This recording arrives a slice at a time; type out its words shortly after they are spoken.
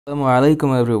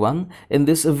Assalamualaikum everyone. In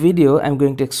this video, I'm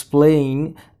going to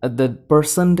explain the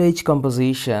percentage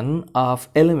composition of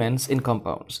elements in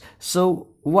compounds. So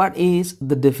what is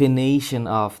the definition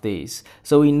of this?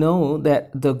 So we know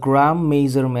that the gram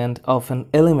measurement of an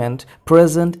element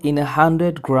present in a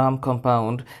 100-gram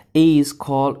compound is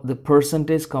called the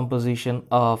percentage composition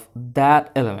of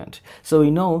that element. So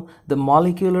we know the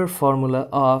molecular formula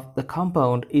of the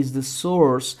compound is the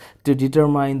source to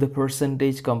determine the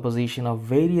percentage composition of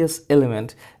various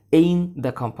elements in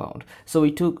the compound. So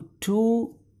we took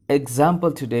two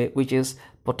examples today, which is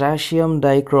potassium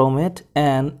dichromate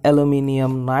and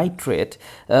aluminium nitrate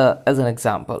as an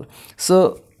example.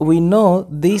 So we know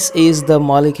this is the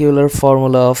molecular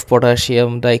formula of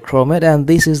potassium dichromate and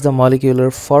this is the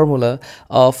molecular formula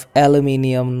of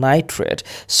aluminium nitrate.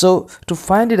 So to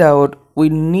find it out, we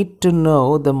need to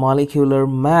know the molecular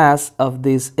mass of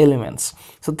these elements.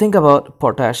 So think about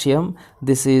potassium.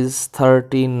 This is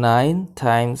 39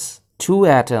 times 2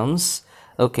 atoms.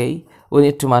 Okay, we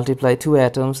need to multiply 2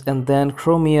 atoms, and then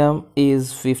chromium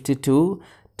is 52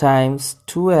 times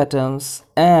 2 atoms,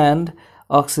 and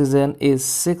oxygen is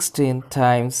 16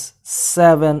 times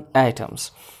 7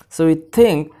 atoms. So we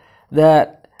think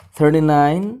that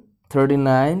 39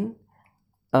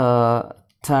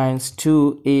 times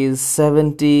 2 is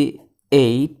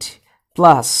 78,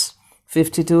 plus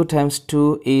 52 times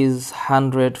 2 is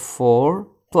 104,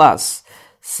 plus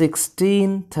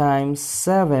 16 times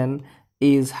 7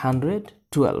 is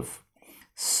 112.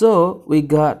 So we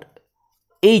got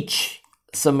each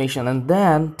summation and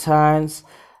then times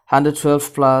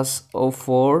 112 plus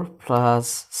 04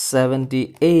 plus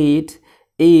 78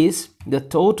 is the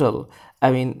total.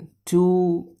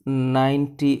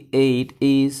 298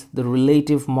 is the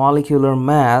relative molecular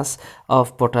mass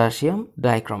of potassium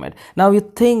dichromate. Now you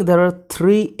think there are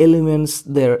 3 elements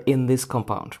there in this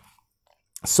compound.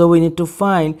 So we need to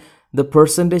find the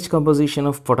percentage composition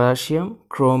of potassium,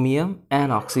 chromium and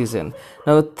oxygen.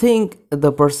 Now think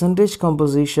the percentage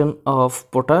composition of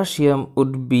potassium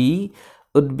would be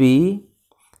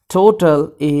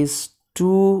total is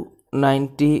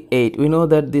 298. We know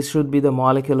that this should be the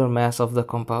molecular mass of the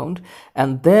compound,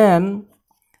 and then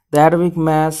the atomic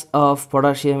mass of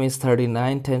potassium is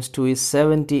 39 times 2 is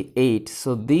 78.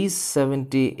 So this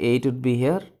 78 would be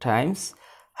here times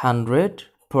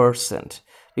 100%,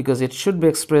 because it should be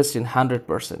expressed in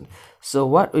 100%. So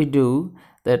what we do,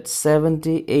 that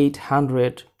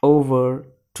 7800 over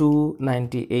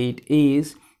 298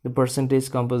 is the percentage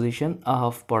composition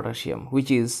of potassium, which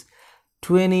is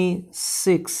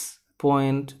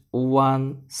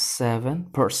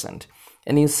 26.17%.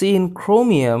 And you see in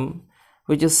chromium,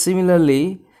 which is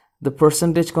similarly the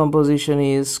percentage composition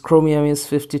is chromium is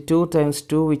 52 times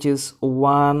 2, which is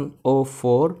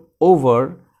 104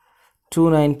 over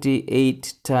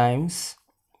 298 times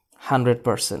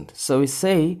 100%. So we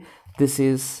say this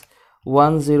is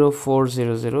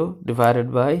 10400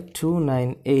 divided by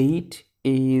 298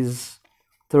 is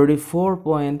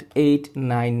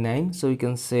 34.899. So we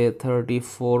can say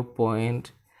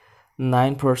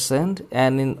 34.9%.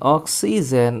 And in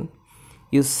oxygen,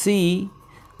 you see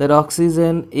that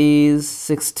oxygen is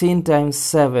 16 times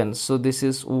 7. So this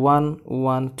is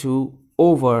 112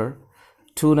 over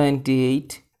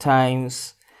 298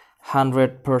 times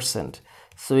 100%.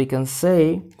 So we can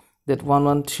say that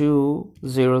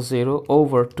 11200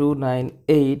 over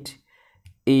 298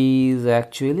 is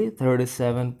actually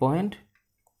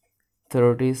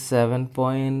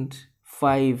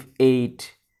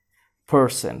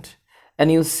 37.58%.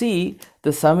 And you see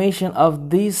the summation of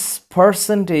this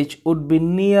percentage would be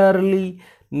nearly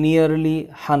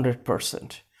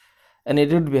 100%, and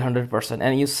it would be 100%.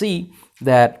 And you see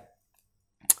that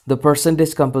the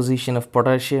percentage composition of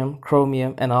potassium,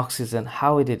 chromium and oxygen,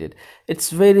 how we did it.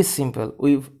 It's very simple.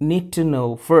 We need to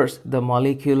know first the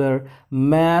molecular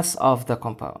mass of the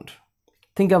compound.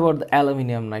 Think about the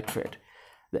aluminium nitrate.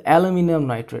 The aluminium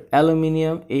nitrate,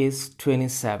 aluminium is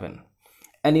 27,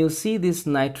 and you see this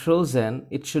nitrogen,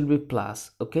 it should be plus.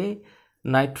 Okay,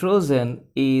 nitrogen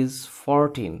is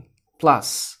 14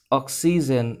 plus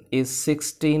oxygen is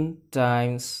 16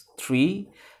 times 3,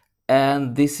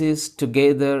 and this is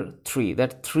together 3.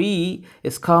 That 3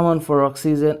 is common for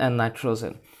oxygen and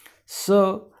nitrogen.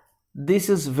 So this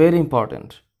is very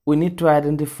important. We need to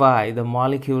identify the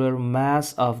molecular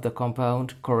mass of the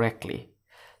compound correctly.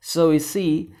 So we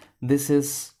see this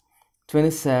is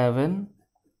 27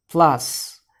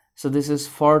 plus, so this is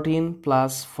 14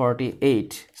 plus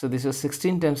 48. So this is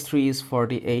 16 times 3 is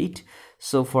 48.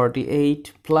 So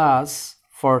 48 plus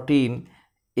 14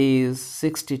 is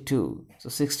 62. So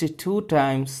 62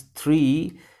 times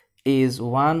 3 is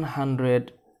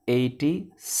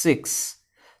 186.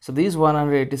 So this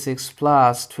 186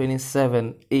 plus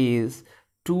 27 is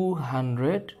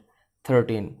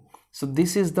 213. So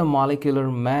this is the molecular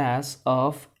mass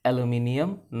of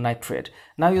aluminum nitrate.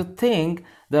 Now you think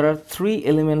there are three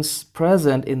elements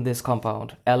present in this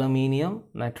compound: aluminum,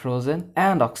 nitrogen,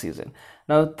 and oxygen.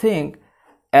 Now think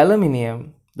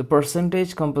aluminum, the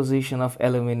percentage composition of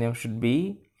aluminum should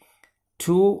be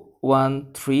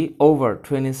 213 over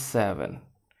 27.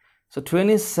 So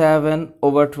 27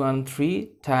 over 213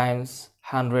 times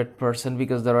 100%,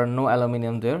 because there are no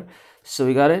aluminum there. So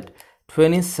we got it,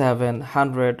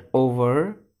 2700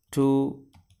 over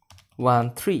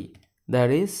 213, that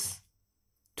is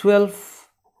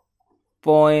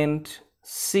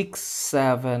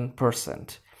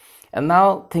 12.67%. And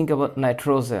now think about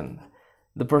nitrogen.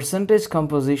 The percentage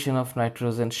composition of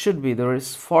nitrogen should be, there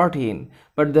is 14,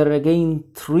 but there are again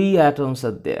 3 atoms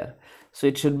are there. So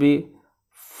it should be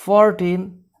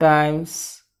 14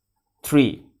 times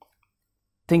 3.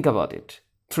 Think about it.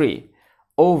 3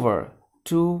 over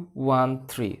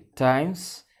 213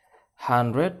 times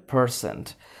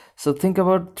 100%. So think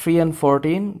about 3 and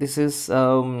 14. This is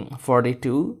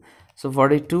 42. So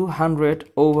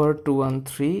 4200 over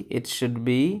 213, it should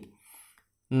be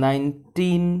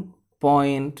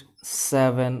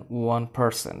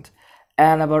 19.71%.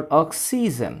 And about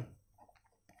oxygen,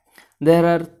 there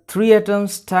are 3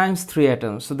 atoms times 3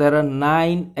 atoms, so there are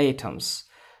 9 atoms.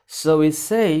 So we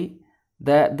say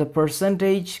that the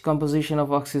percentage composition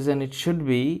of oxygen, it should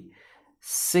be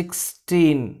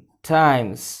 16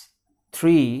 times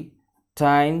 3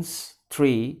 times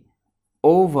 3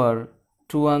 over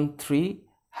 213,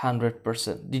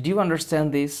 100%. Did you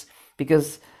understand this?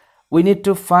 Because we need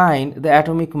to find the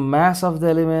atomic mass of the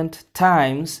element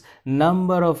times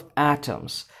number of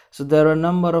atoms. So there are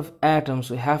number of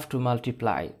atoms, we have to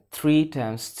multiply 3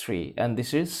 times 3, and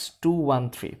this is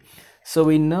 213. So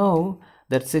we know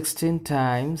that 16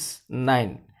 times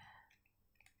 9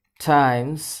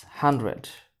 times 100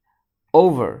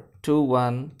 over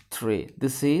 213,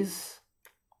 this is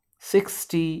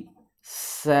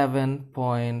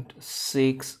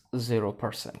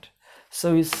 67.60%.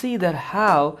 So you see that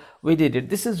how we did it.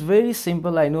 This is very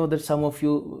simple. I know that some of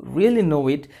you really know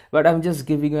it, but I'm just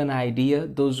giving you an idea.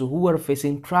 Those who are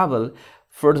facing trouble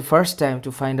for the first time to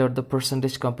find out the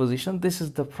percentage composition, this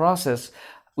is the process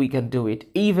we can do it.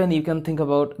 Even you can think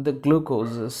about the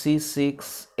glucose,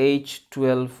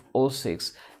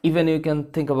 C6H12O6. Even you can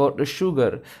think about the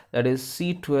sugar, that is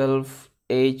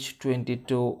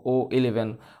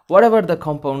C12H22O11. Whatever the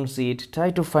compounds it, try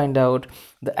to find out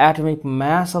the atomic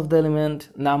mass of the element,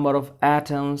 number of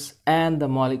atoms, and the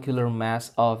molecular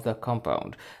mass of the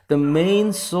compound. The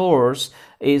main source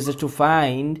is to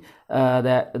find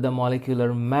the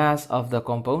molecular mass of the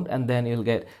compound, and then you'll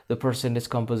get the percentage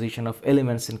composition of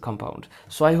elements in compound.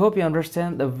 So I hope you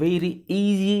understand the very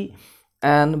easy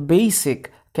and basic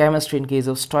chemistry in case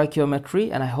of stoichiometry,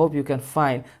 and I hope you can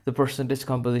find the percentage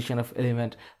composition of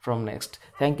element from next.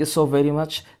 Thank you so very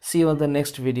much. See you on the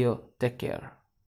next video. Take care.